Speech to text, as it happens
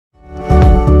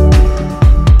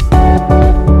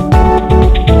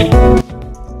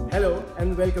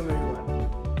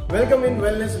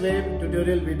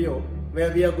tutorial video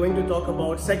where we are going to talk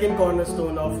about second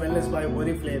cornerstone of Wellness by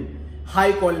ORIFLAME,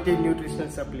 high quality nutritional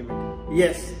supplement.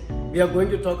 Yes, we are going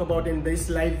to talk about in this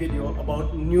live video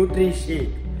about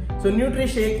nutrishake. So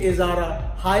nutrishake is our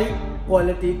high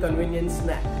quality convenient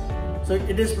snack. So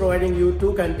it is providing you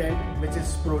two content, which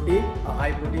is protein, a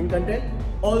high protein content,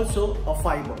 also a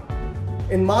fiber.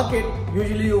 In market,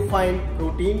 usually you find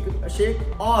protein shake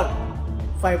or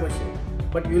fiber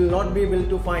shake, but you will not be able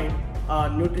to find a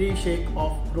nutrishake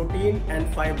of protein and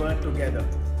fiber together.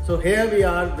 So here we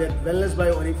are with Wellness by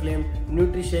ORIFLAME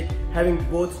nutrishake having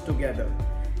both together.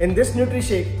 In this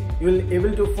nutrishake, you will be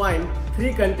able to find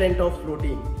three content of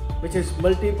protein, which is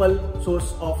multiple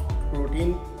source of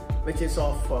protein, which is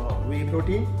of whey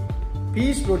protein,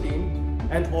 peas protein,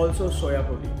 and also soya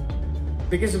protein.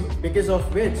 Because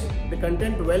of which the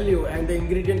content value and the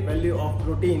ingredient value of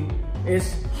protein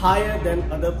is higher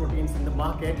than other proteins in the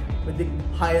market with the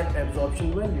higher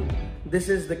absorption value. This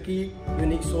is the key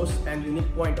unique source and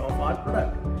unique point of our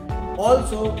product.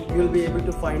 Also, you will be able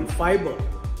to find fiber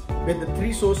with the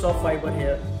three source of fiber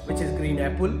here, which is green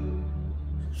apple,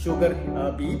 sugar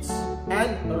beets,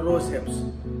 and rose hips.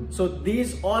 So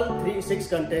these all six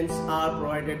contents are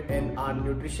provided in our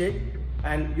nutrishake,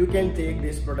 and you can take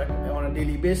this product on a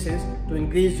daily basis to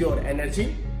increase your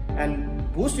energy and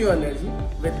boost your energy.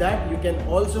 With that, you can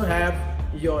also have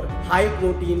your high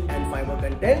protein and fiber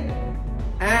content,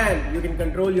 and you can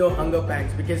control your hunger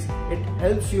pangs, because it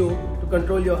helps you to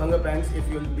control your hunger pangs if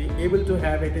you'll be able to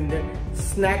have it in the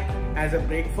snack as a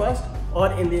breakfast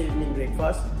or in the evening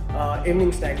breakfast,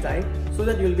 evening snack time, so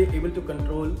that you'll be able to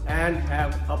control and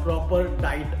have a proper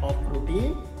diet of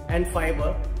protein and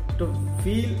fiber to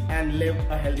feel and live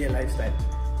a healthier lifestyle.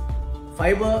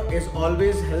 Fiber is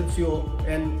always helps you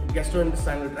in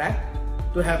gastrointestinal tract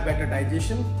to have better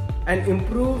digestion and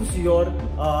improves your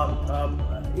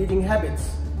eating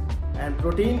habits, and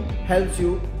protein helps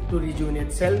you to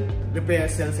rejuvenate cells, repair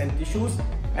cells and tissues,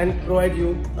 and provide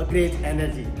you a great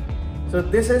energy. So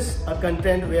this is a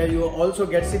content where you also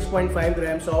get 6.5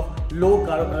 grams of low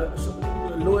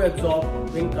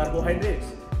absorbing carbohydrates.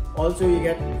 Also you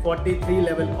get 43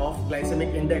 level of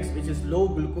glycemic index, which is low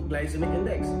glycemic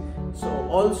index. So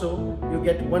also you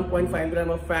get 1.5 gram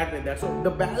of fat with that. So the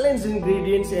balanced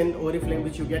ingredients in ORIFLAME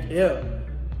which you get here,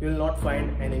 you will not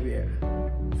find anywhere.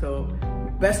 So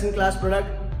best in class product,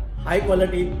 high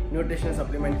quality nutrition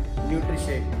supplement,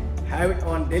 nutrishake. Have it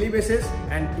on daily basis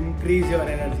and increase your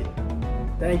energy.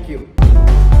 Thank you.